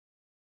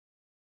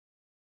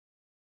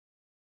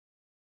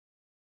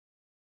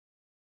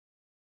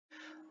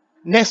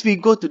Next, we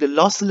go to the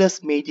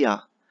lossless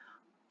media.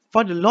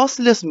 For the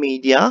lossless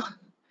media,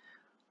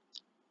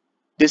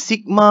 the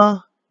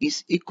sigma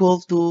is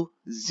equal to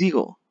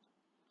 0.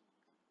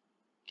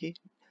 Okay,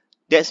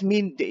 that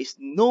means there is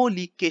no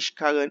leakage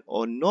current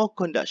or no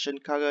conduction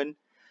current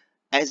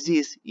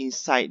exists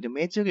inside the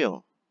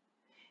material.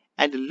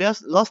 And the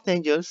loss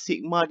tangent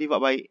sigma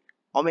divided by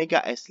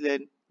omega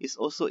epsilon is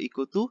also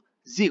equal to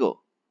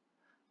 0.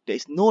 There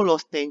is no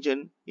loss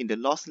tangent in the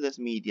lossless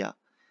media.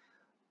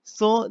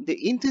 So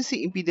the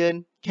intrinsic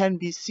impedance can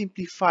be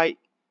simplified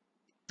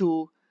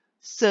to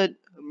Z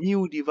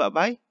mu divided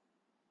by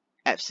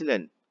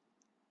epsilon.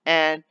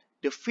 And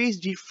the phase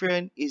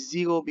difference is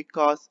 0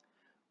 because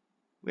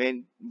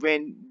when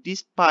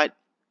this part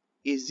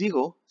is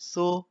 0,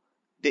 so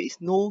there is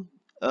no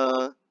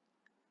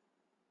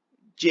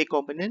J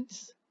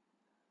components.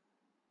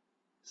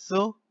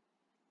 So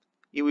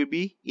it will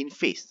be in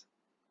phase.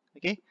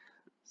 Okay,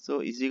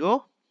 so it's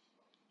 0.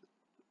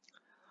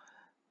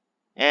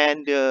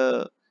 And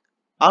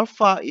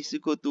alpha is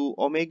equal to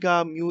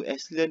omega mu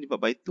epsilon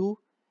divided by 2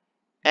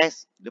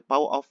 as the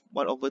power of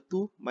 1 over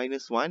 2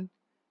 minus 1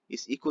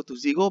 is equal to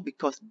 0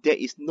 because there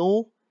is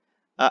no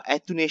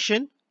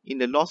attenuation in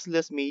the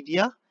lossless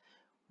media,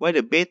 where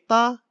the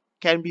beta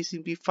can be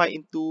simplified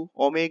into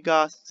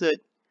omega Z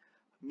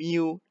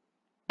mu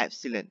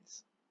epsilon.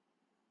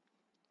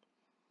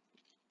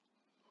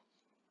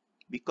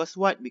 Because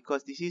what?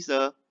 Because this is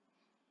a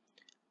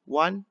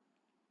 1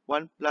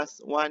 plus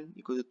 1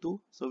 equal to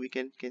 2, so we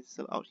can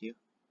cancel out here.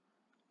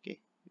 Okay,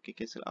 we can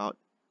cancel out.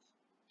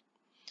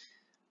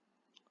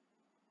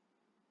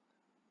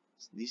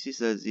 This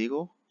is a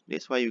 0,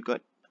 that's why you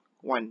got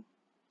 1.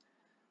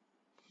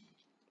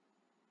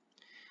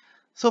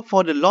 So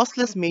for the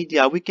lossless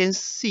media, we can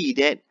see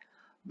that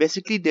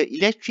basically the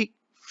electric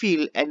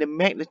field and the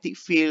magnetic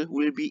field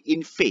will be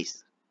in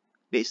phase.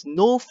 There is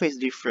no phase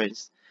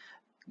difference.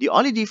 The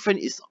only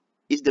difference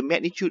is the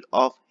magnitude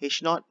of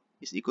H0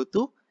 is equal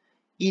to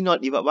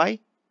E0 divided by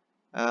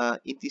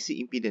intrinsic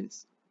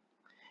impedance.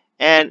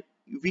 And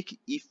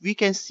if we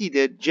can see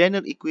the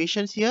general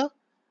equations here,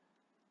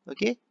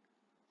 okay,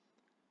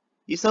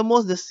 it's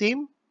almost the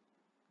same.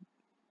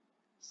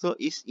 So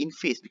it's in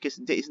phase because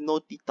there is no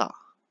theta.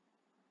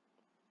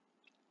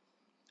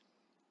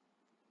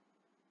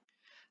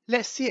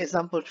 Let's see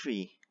example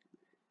 3.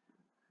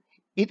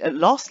 In a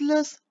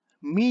lossless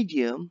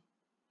medium,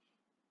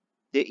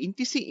 the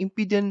intrinsic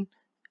impedance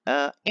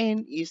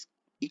N is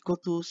equal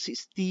to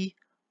 60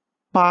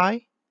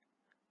 pi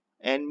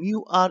and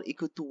mu R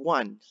equal to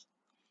 1.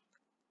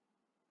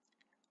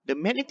 The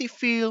magnetic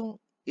field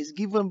is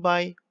given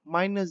by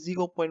minus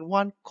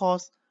 0.1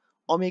 cos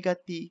omega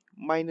t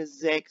minus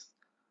z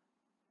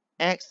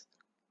x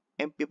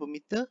ampere per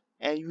meter,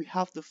 and you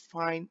have to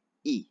find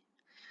E.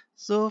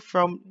 So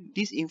from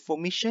these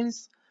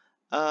informations,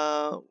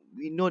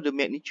 we know the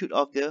magnitude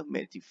of the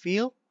magnetic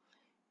field,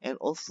 and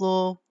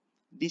also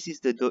this is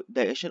the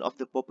direction of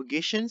the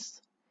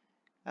propagations,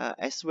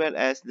 as well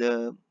as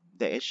the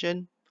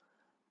direction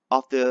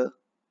of the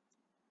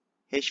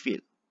H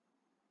field,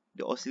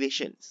 the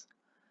oscillations.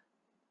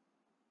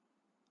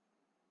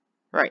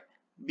 Right,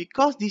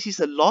 because this is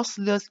a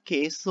lossless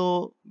case,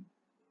 so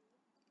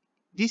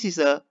this is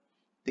the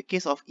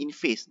case of in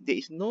phase. There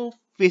is no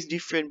phase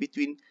difference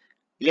between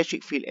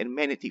electric field and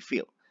magnetic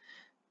field.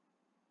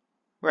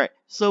 Right,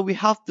 so we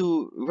have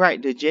to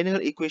write the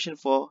general equation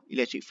for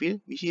electric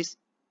field, which is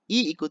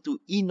E equal to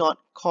E0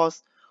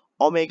 cos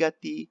omega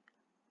t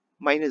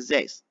minus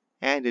z,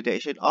 and the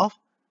direction of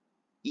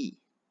E.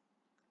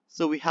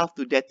 So we have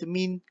to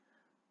determine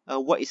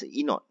what is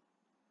E0.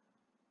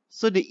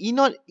 So the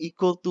E0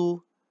 equal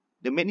to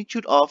the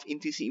magnitude of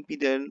intrinsic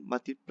impedance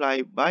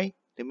multiplied by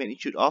the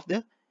magnitude of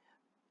the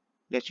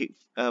electric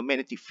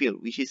magnetic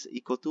field, which is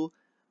equal to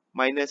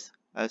minus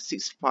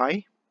 6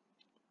 pi.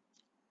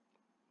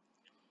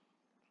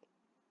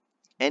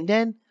 And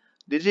then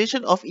the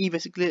direction of E,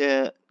 basically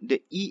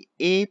the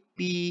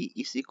EAP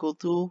is equal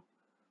to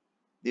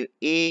the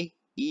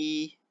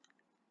AE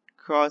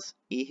cross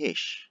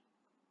AH.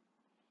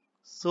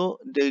 So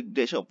the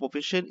direction of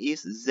propagation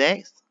is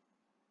Z,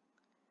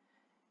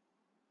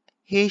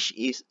 H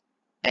is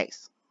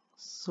X.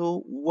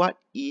 So what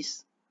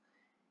is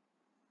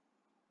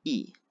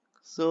E?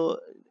 So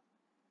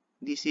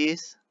this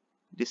is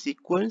the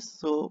sequence,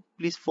 so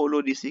please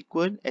follow the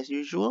sequence as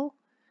usual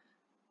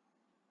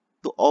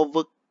to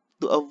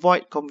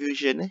avoid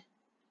confusion.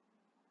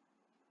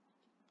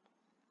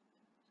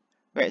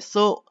 Right,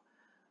 so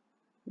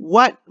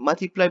what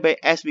multiplied by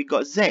S, we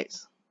got Z.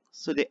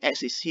 So the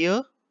X is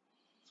here,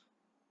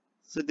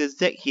 so the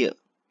Z here.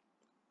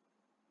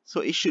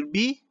 So it should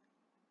be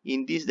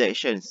in these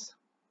directions.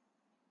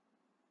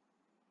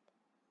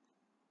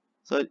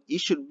 So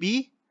it should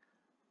be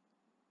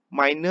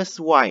minus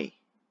Y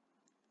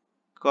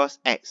cos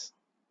X.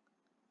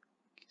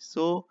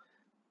 So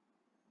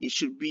it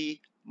should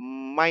be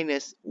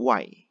minus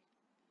Y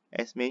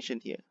as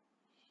mentioned here.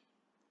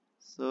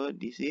 So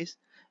this is,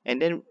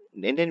 and then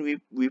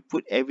we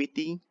put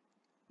everything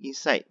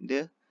inside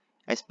the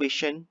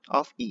expression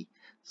of E.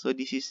 So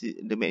this is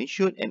the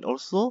magnitude and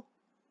also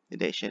the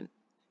direction.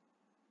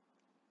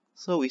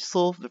 So we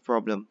solve the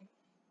problem.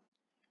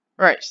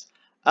 Right.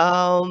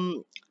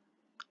 Um,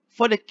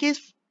 for the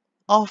case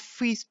of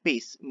free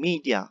space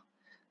media,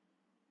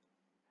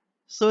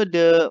 so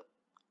the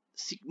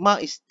sigma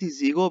is still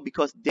 0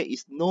 because there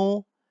is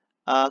no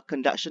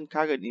conduction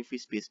current in free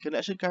space.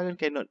 Conduction current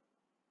cannot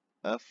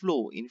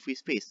flow in free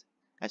space,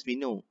 as we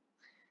know.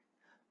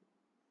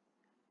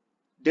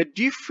 The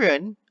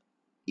difference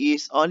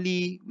is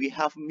only we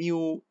have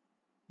mu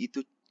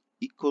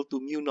equal to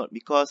mu naught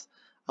because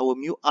our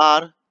mu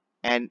r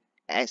and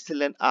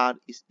epsilon r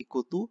is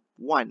equal to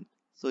 1.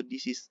 So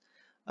this is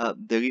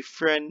the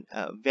reference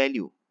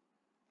value,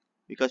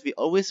 because we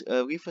always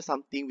refer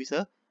something with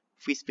a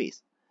free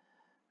space.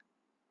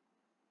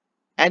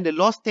 And the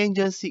loss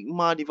tangent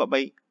sigma divided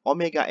by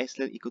omega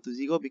epsilon equal to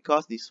 0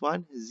 because this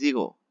one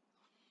 0.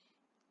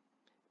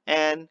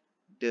 And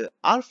the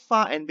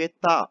alpha and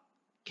beta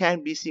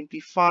can be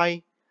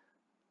simplified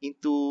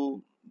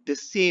into the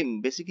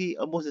same, basically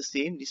almost the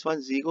same. This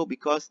one 0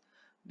 because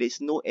there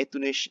is no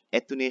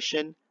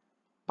attenuation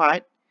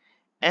part.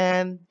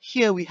 And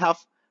here we have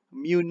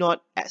mu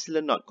naught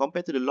epsilon naught.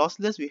 Compared to the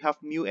lossless, we have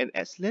mu and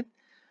epsilon.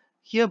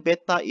 Here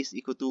beta is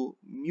equal to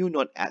mu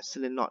naught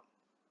epsilon naught.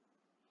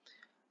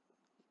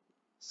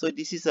 So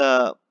this is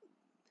a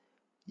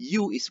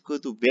u is equal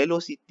to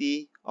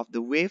velocity of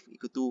the wave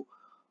equal to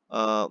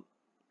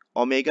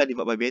omega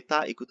divided by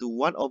beta equal to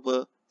 1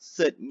 over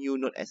third mu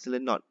naught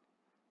epsilon naught.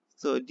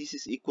 So this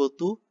is equal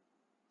to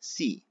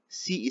c.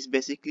 C is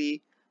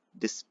basically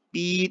the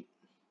speed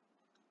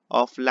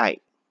of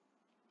light.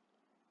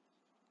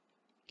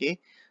 Okay,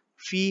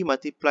 3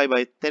 multiplied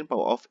by 10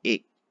 power of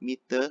 8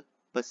 meter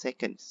per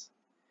seconds.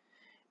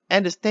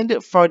 And the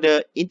standard for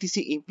the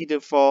intrinsic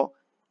impedance for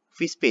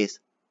free space,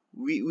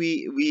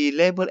 we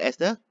label as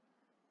the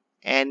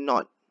N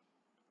naught.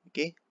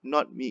 Okay,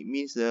 naught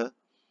means the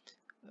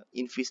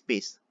in free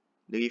space,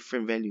 the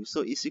reference value.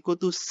 So it's equal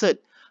to third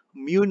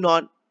mu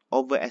naught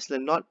over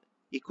epsilon naught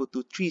equal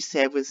to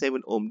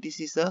 377 ohm. This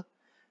is a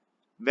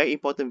very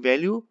important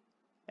value,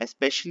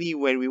 especially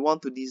when we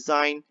want to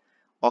design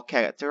or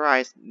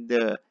characterize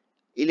the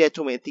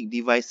electromagnetic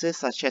devices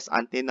such as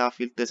antenna,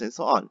 filters, and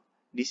so on.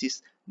 This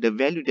is the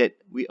value that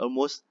we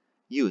almost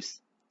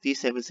use,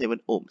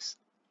 377 ohms.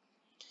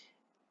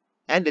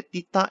 And the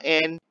theta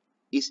n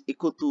is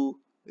equal to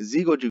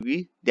 0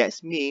 degree.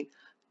 That means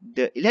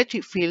the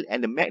electric field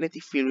and the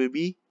magnetic field will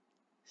be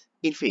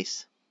in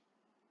phase.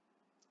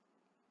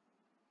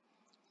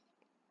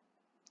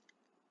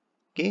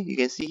 Okay, you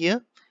can see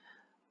here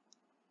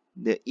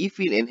the E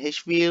field and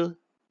H field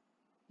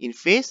in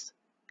phase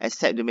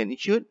except the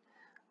magnitude,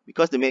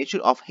 because the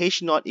magnitude of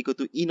H naught equal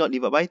to E naught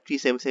divided by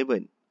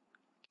 377.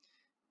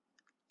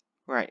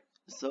 Right.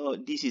 So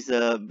this is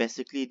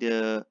basically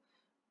the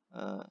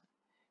uh,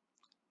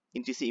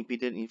 intrinsic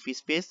impedance in free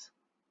space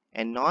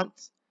and not.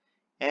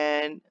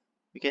 And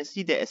we can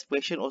see the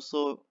expression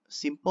also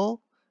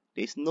simple.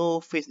 There is no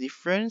phase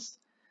difference.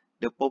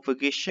 The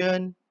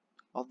propagation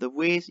of the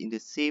waves in the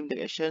same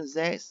direction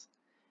z,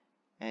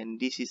 and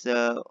this is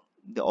the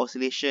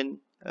oscillation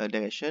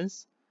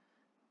directions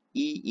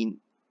E in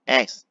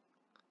x,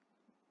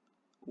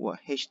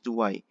 H to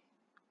y.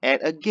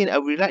 And again, I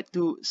would like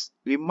to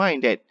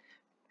remind that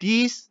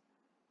this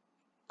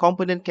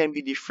component can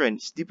be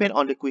different. It depends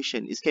on the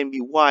question. It can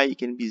be y, it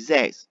can be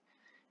z,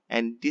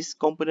 and this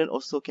component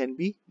also can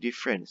be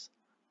different.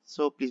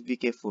 So please be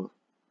careful.